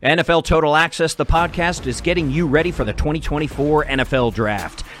americanexpress.com/withAmex. NFL Total Access, the podcast, is getting you ready for the 2024 NFL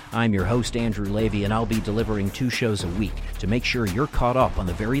Draft. I'm your host, Andrew Levy, and I'll be delivering 2 shows a week to make sure you're caught up on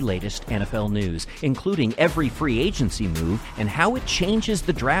the very latest NFL news, including every free agency move and how it changes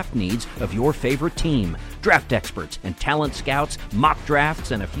the draft needs of your favorite team. Draft experts and talent scouts, mock drafts,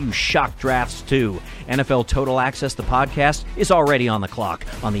 and a few shock drafts, too. NFL Total Access, the podcast, is already on the clock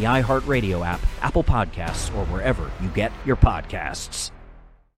on the iHeartRadio app, Apple Podcasts, or wherever you get your podcasts.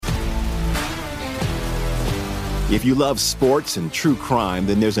 If you love sports and true crime,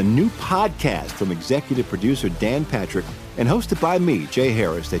 then there's a new podcast from executive producer Dan Patrick and hosted by me, Jay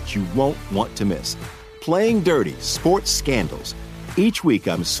Harris, that you won't want to miss. Playing Dirty: Sports Scandals. Each week,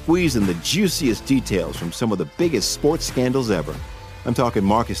 I'm squeezing the juiciest details from some of the biggest sports scandals ever. I'm talking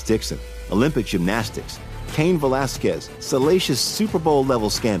Marcus Dixon, Olympic gymnastics, Cain Velasquez, salacious Super Bowl-level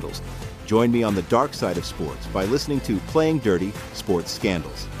scandals. Join me on the dark side of sports by listening to Playing Dirty: Sports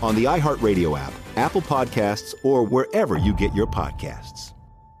Scandals on the iHeartRadio app, Apple Podcasts, or wherever you get your podcasts.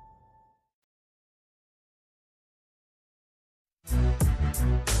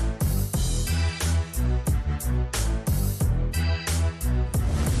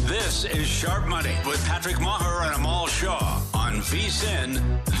 This is Sharp Money with Patrick Maher and Amal Shaw on VSiN,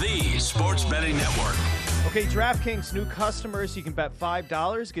 the Sports Betting Network. Okay, DraftKings new customers, you can bet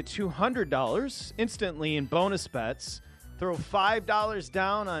 $5, get $200 instantly in bonus bets. Throw $5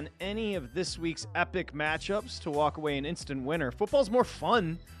 down on any of this week's epic matchups to walk away an instant winner. Football's more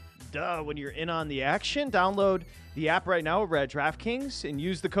fun, when you're in on the action. Download the app right now over at DraftKings and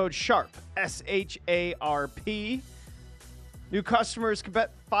use the code SHARP, SHARP. New customers can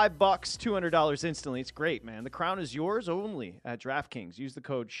bet $5, $200 instantly. It's great, man. The crown is yours only at DraftKings. Use the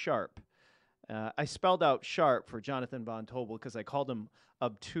code SHARP. I spelled out SHARP for Jonathan Von Tobel because I called him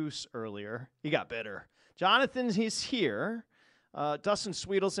obtuse earlier. He got bitter. Jonathan, he's here. Dustin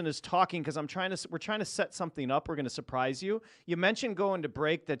Sweetelson is talking because we're trying to set something up. We're going to surprise you. You mentioned going to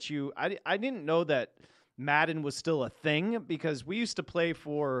break that I didn't know that Madden was still a thing because we used to play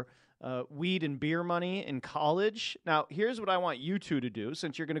for weed and beer money in college. Now, here's what I want you two to do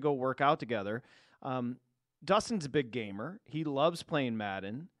since you're going to go work out together. Dustin's a big gamer. He loves playing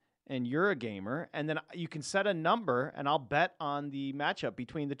Madden, and you're a gamer. And then you can set a number, and I'll bet on the matchup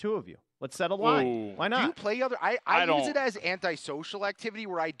between the two of you. Let's set a line. Ooh. Why not? Do you play other? I use it as antisocial activity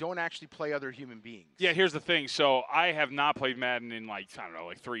where I don't actually play other human beings. Yeah, here's the thing. So I have not played Madden in like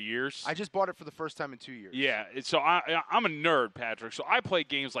 3 years. I just bought it for the first time in 2 years. Yeah, so I'm a nerd, Patrick. So I play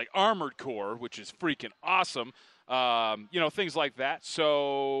games like Armored Core, which is freaking awesome. Things like that.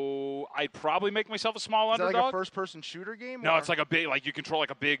 So I'd probably make myself a small underdog. Is that like a first-person shooter game? No, it's like a big, you control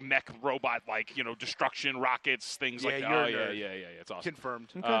like a big mech robot, destruction, rockets, things like that. You're Oh, a nerd. yeah, it's awesome. Confirmed.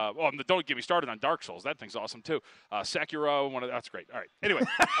 Okay. Don't get me started on Dark Souls. That thing's awesome too. Sekiro, that's great. All right. Anyway,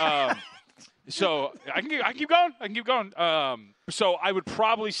 so I can keep going. So I would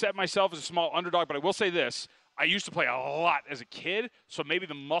probably set myself as a small underdog, but I will say this. I used to play a lot as a kid, so maybe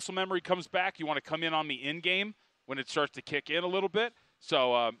the muscle memory comes back. You want to come in on the end game when it starts to kick in a little bit.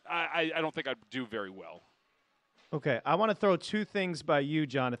 So I don't think I'd do very well. Okay, I want to throw two things by you,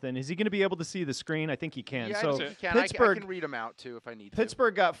 Jonathan. Is he going to be able to see the screen? I think he can. Yeah, so he can. Pittsburgh, I can read them out, too, if I need to.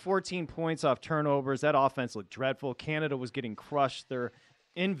 Pittsburgh got 14 points off turnovers. That offense looked dreadful. Canada was getting crushed. They're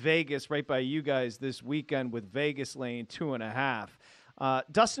in Vegas right by you guys this weekend with Vegas laying 2.5.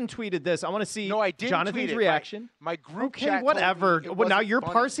 Dustin tweeted this. I want to see Jonathan's reaction. My group okay, chat. whatever. Well, now you're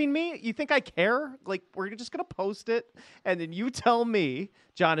funny. parsing me? You think I care? Like, we're just going to post it, and then you tell me,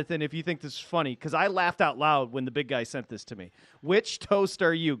 Jonathan, if you think this is funny, because I laughed out loud when the big guy sent this to me. Which toast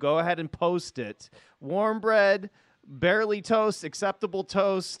are you? Go ahead and post it. Warm bread, barely toast, acceptable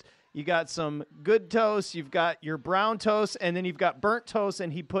toast. You got some good toast. You've got your brown toast, and then you've got burnt toast,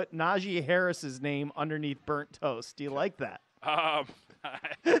 and he put Najee Harris's name underneath burnt toast. Do you like that?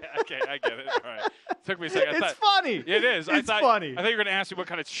 Okay, I get it. All right. Took me a second. It's funny. It is. It's funny. I thought you were going to ask me what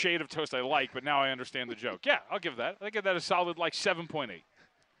kind of shade of toast I like, but now I understand the joke. Yeah, I'll give that. I give that a solid 7.8.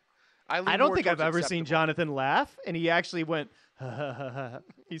 I don't think I've ever seen Jonathan laugh, and he actually went,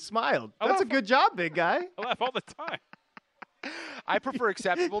 he smiled. That's a good job, big guy. I laugh all the time. I prefer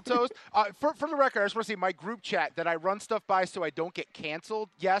acceptable toast. For the record, I just want to say my group chat that I run stuff by so I don't get canceled.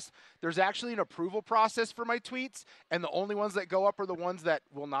 Yes, there's actually an approval process for my tweets, and the only ones that go up are the ones that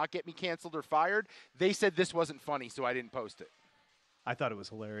will not get me canceled or fired. They said this wasn't funny, so I didn't post it. I thought it was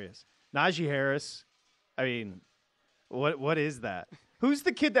hilarious. Najee Harris, I mean, what is that? Who's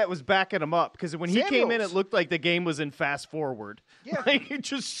the kid that was backing him up? Because when he came in, it looked like the game was in fast forward. Yeah. Like,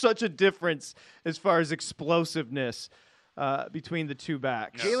 just such a difference as far as explosiveness. Between the two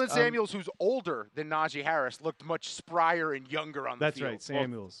backs. Jalen Samuels, who's older than Najee Harris, looked much sprier and younger on the field. That's right,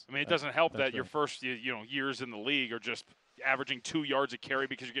 Samuels. Well, it doesn't help that your first years in the league are just averaging 2 yards a carry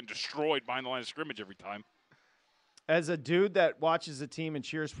because you're getting destroyed behind the line of scrimmage every time. As a dude that watches a team and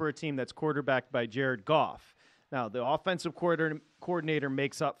cheers for a team that's quarterbacked by Jared Goff, now the offensive coordinator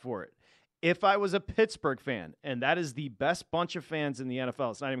makes up for it. If I was a Pittsburgh fan, and that is the best bunch of fans in the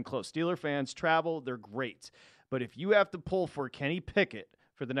NFL, it's not even close. Steeler fans travel, they're great. But if you have to pull for Kenny Pickett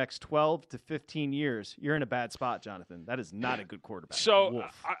for the next 12 to 15 years, you're in a bad spot, Jonathan. That is not a good quarterback. So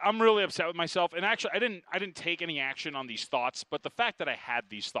I'm really upset with myself. And actually, I didn't take any action on these thoughts. But the fact that I had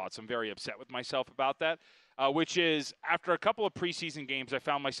these thoughts, I'm very upset with myself about that, which is after a couple of preseason games, I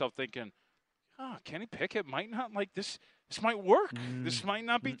found myself thinking, Kenny Pickett might not like this. This might work. This might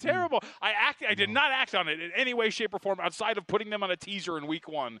not be terrible. I did not act on it in any way, shape, or form outside of putting them on a teaser in week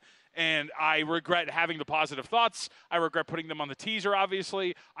 1. And I regret having the positive thoughts. I regret putting them on the teaser,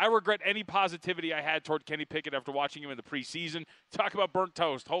 obviously. I regret any positivity I had toward Kenny Pickett after watching him in the preseason. Talk about burnt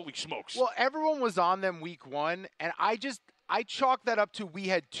toast. Holy smokes. Well, everyone was on them week 1, and I chalked that up to we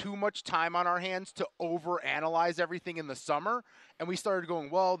had too much time on our hands to overanalyze everything in the summer. And we started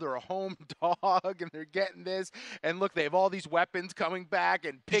going, well, they're a home dog, and they're getting this. And look, they have all these weapons coming back,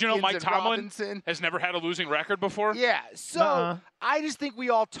 and Pickens. Did you know Mike and Tomlin Robinson has never had a losing record before? Yeah. So I just think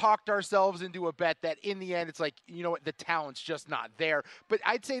we all talked ourselves into a bet that in the end, it's like, you know what, the talent's just not there. But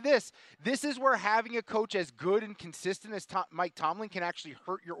I'd say this is where having a coach as good and consistent as Mike Tomlin can actually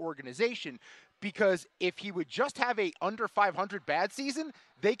hurt your organization. Because if he would just have a under 500 bad season,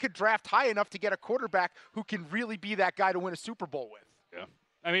 they could draft high enough to get a quarterback who can really be that guy to win a Super Bowl with. Yeah.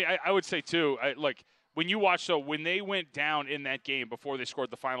 I mean, I would say, too, when you watch, so when they went down in that game before they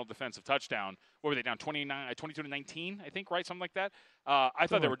scored the final defensive touchdown, what were they down, 22-19, I think, right? Something like that. I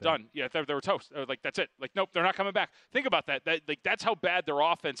thought they were done. Yeah, I thought they were toast. Like, that's it. Like, nope, they're not coming back. Think about that. That's how bad their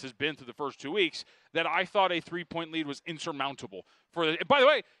offense has been through the first 2 weeks, that I thought a 3-point lead was insurmountable. By the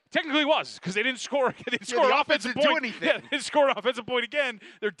way, technically it was, because they didn't score. They didn't score an offensive point. Do anything. Yeah, they didn't score an offensive point again.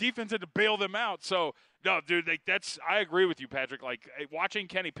 Their defense had to bail them out. So, no, dude, I agree with you, Patrick. Like, watching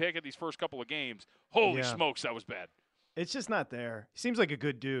Kenny Pickett these first couple of games, holy smokes, that was bad. It's just not there. He seems like a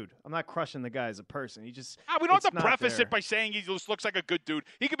good dude. I'm not crushing the guy as a person. We don't have to preface it by saying he just looks like a good dude.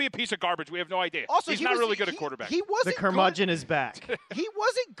 He could be a piece of garbage. We have no idea. Also, he's not really good at quarterback. He wasn't the curmudgeon is back. He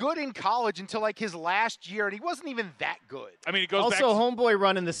wasn't good in college until like his last year, and he wasn't even that good. I mean, it goes also, back homeboy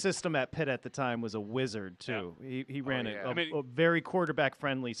running the system at Pitt at the time was a wizard too. Yeah. He ran a very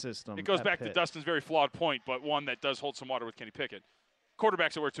quarterback-friendly system. It goes back Pitt. to Dustin's very flawed point, but one that does hold some water with Kenny Pickett.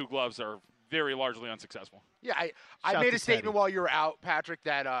 Quarterbacks that wear 2 gloves are very largely unsuccessful. Yeah, I made a statement while you were out, Patrick,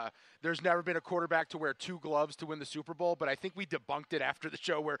 that there's never been a quarterback to wear 2 gloves to win the Super Bowl, but I think we debunked it after the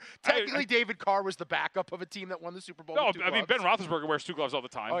show where technically David Carr was the backup of a team that won the Super Bowl with 2 gloves. I mean, Ben Roethlisberger wears 2 gloves all the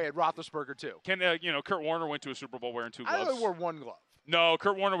time. Oh, yeah, Roethlisberger too. Kurt Warner went to a Super Bowl wearing 2 gloves. I only wore 1 glove. No,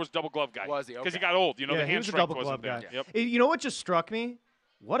 Kurt Warner was a double glove guy. Was he? Okay. Because he got old. The hand strength wasn't there. Yep. You know what just struck me?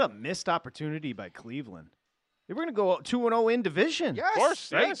 What a missed opportunity by Cleveland. They were going to go 2-0 in division. Yes. Of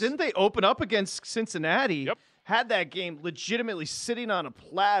course. Right? Yes. Didn't they open up against Cincinnati? Yep. Had that game legitimately sitting on a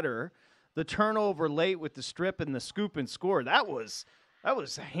platter. The turnover late with the strip and the scoop and score. That was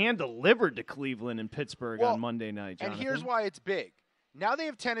hand-delivered to Cleveland and Pittsburgh on Monday night, Jonathan. And here's why it's big. Now they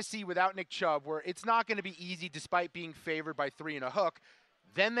have Tennessee without Nick Chubb, where it's not going to be easy despite being favored by 3 and a hook.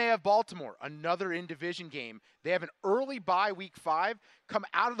 Then they have Baltimore, another in-division game. They have an early bye week 5, come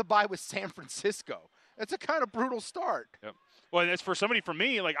out of the bye with San Francisco. It's a kind of brutal start. Yep. Well, and as for somebody from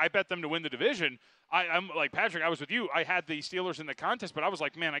me, like I bet them to win the division. I'm like Patrick. I was with you. I had the Steelers in the contest, but I was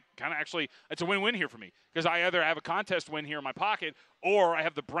like, man, I kind of actually it's a win-win here for me because I either have a contest win here in my pocket, or I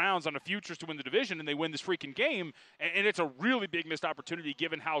have the Browns on the futures to win the division, and they win this freaking game. And it's a really big missed opportunity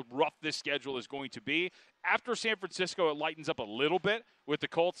given how rough this schedule is going to be. After San Francisco, it lightens up a little bit with the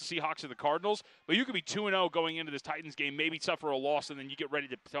Colts, the Seahawks, and the Cardinals. But you could be 2-0 going into this Titans game, maybe suffer a loss, and then you get ready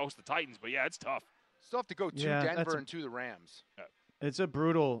to host the Titans. But yeah, it's tough. Still have to go to Denver and to the Rams. It's a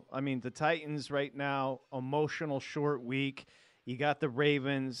brutal. I mean, the Titans right now, emotional short week. You got the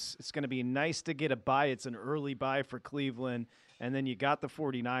Ravens. It's going to be nice to get a bye. It's an early bye for Cleveland. And then you got the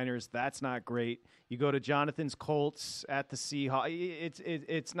 49ers. That's not great. You go to Jonathan's Colts at the Seahawks.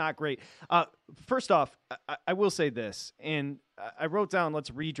 It's not great. First off, I will say this, and I wrote down, let's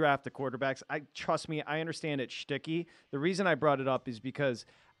redraft the quarterbacks. Trust me, I understand it's shticky. The reason I brought it up is because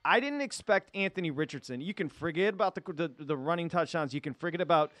I didn't expect Anthony Richardson. You can forget about the running touchdowns. You can forget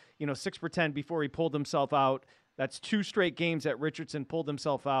about 6 for 10 before he pulled himself out. That's 2 straight games that Richardson pulled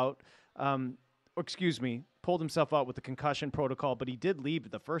himself out. Pulled himself out with the concussion protocol, but he did leave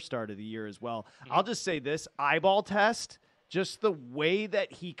the first start of the year as well. Mm-hmm. I'll just say this, eyeball test, just the way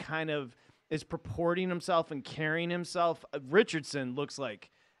that he kind of is purporting himself and carrying himself. Richardson looks like,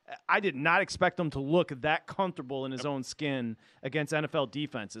 I did not expect him to look that comfortable in his own skin against NFL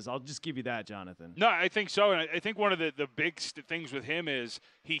defenses. I'll just give you that, Jonathan. No, I think so, and I think one of the big things with him is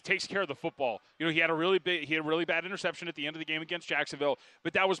he takes care of the football. He had a really bad interception at the end of the game against Jacksonville,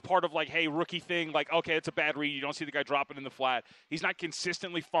 but that was part of hey, rookie thing. Okay, it's a bad read. You don't see the guy dropping in the flat. He's not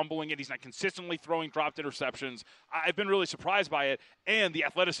consistently fumbling it. He's not consistently throwing dropped interceptions. I've been really surprised by it, and the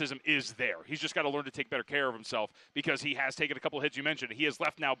athleticism is there. He's just got to learn to take better care of himself because he has taken a couple of hits. You mentioned he has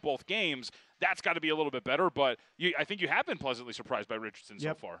left now both games. That's got to be a little bit better, but I think you have been pleasantly surprised by Richardson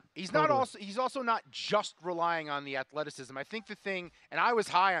so far. He's also not just relying on the athleticism. I think the thing, and I was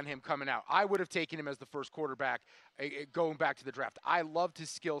high on him coming out. I would have taken him as the first quarterback going back to the draft. I loved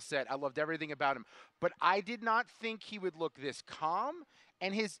his skill set. I loved everything about him, but I did not think he would look this calm.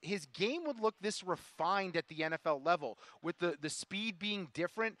 And his game would look this refined at the NFL level with the speed being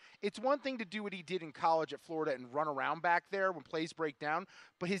different. It's one thing to do what he did in college at Florida and run around back there when plays break down,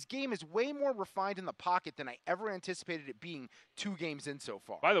 but his game is way more refined in the pocket than I ever anticipated it being 2 games in so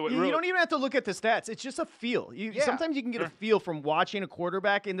far. By the way, you don't even have to look at the stats. It's just a feel. Sometimes you can get a feel from watching a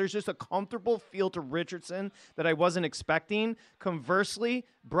quarterback, and there's just a comfortable feel to Richardson that I wasn't expecting. Conversely,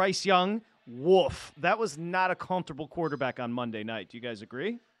 Bryce Young, woof. That was not a comfortable quarterback on Monday night. Do you guys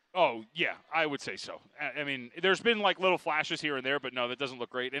agree? Oh, yeah, I would say so. I mean, there's been little flashes here and there, but no, that doesn't look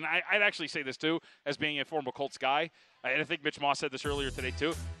great. And I'd actually say this, too, as being a former Colts guy. And I think Mitch Moss said this earlier today,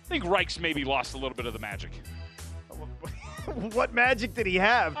 too. I think Reich's maybe lost a little bit of the magic. What magic did he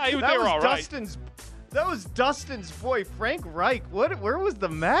have? They were all right. That was Dustin's boy, Frank Reich. Where was the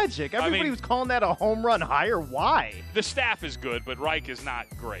magic? Everybody was calling that a home run hire. Why? The staff is good, but Reich is not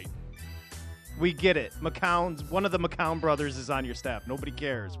great. We get it. One of the McCown brothers is on your staff. Nobody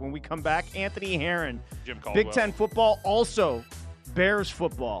cares. When we come back, Anthony Herron. Jim Caldwell. Big Ten football, also Bears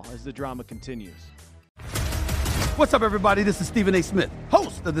football as the drama continues. What's up, everybody? This is Stephen A. Smith,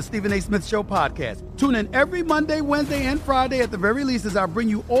 host of the Stephen A. Smith Show podcast. Tune in every Monday, Wednesday, and Friday at the very least as I bring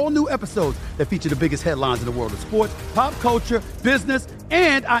you all new episodes that feature the biggest headlines in the world of sports, pop culture, business,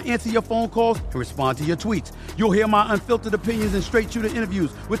 and I answer your phone calls and respond to your tweets. You'll hear my unfiltered opinions and straight-shooter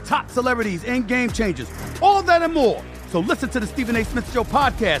interviews with top celebrities and game changers. All that and more. So listen to the Stephen A. Smith Show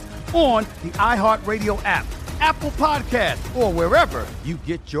podcast on the iHeartRadio app, Apple Podcasts, or wherever you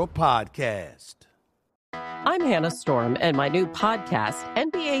get your podcast. I'm Hannah Storm, and my new podcast,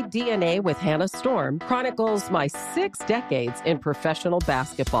 NBA DNA with Hannah Storm, chronicles my 6 decades in professional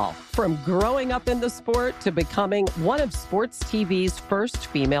basketball. From growing up in the sport to becoming one of sports TV's first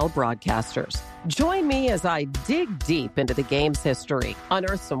female broadcasters. Join me as I dig deep into the game's history,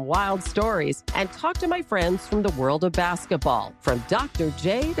 unearth some wild stories, and talk to my friends from the world of basketball, from Dr.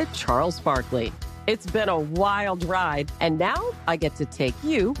 J to Charles Barkley. It's been a wild ride, and now I get to take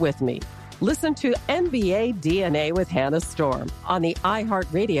you with me. Listen to NBA DNA with Hannah Storm on the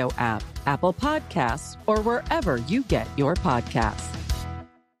iHeartRadio app, Apple Podcasts, or wherever you get your podcasts.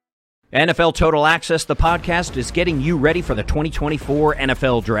 NFL Total Access, the podcast, is getting you ready for the 2024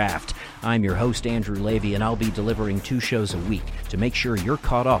 NFL Draft. I'm your host, Andrew Levy, and I'll be delivering 2 shows a week to make sure you're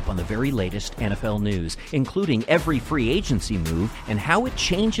caught up on the very latest NFL news, including every free agency move and how it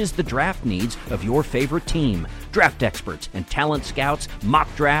changes the draft needs of your favorite team. Draft experts and talent scouts,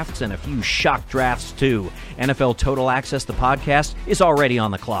 mock drafts, and a few shock drafts, too. NFL Total Access, the podcast, is already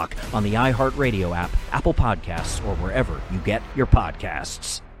on the clock on the iHeartRadio app, Apple Podcasts, or wherever you get your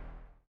podcasts.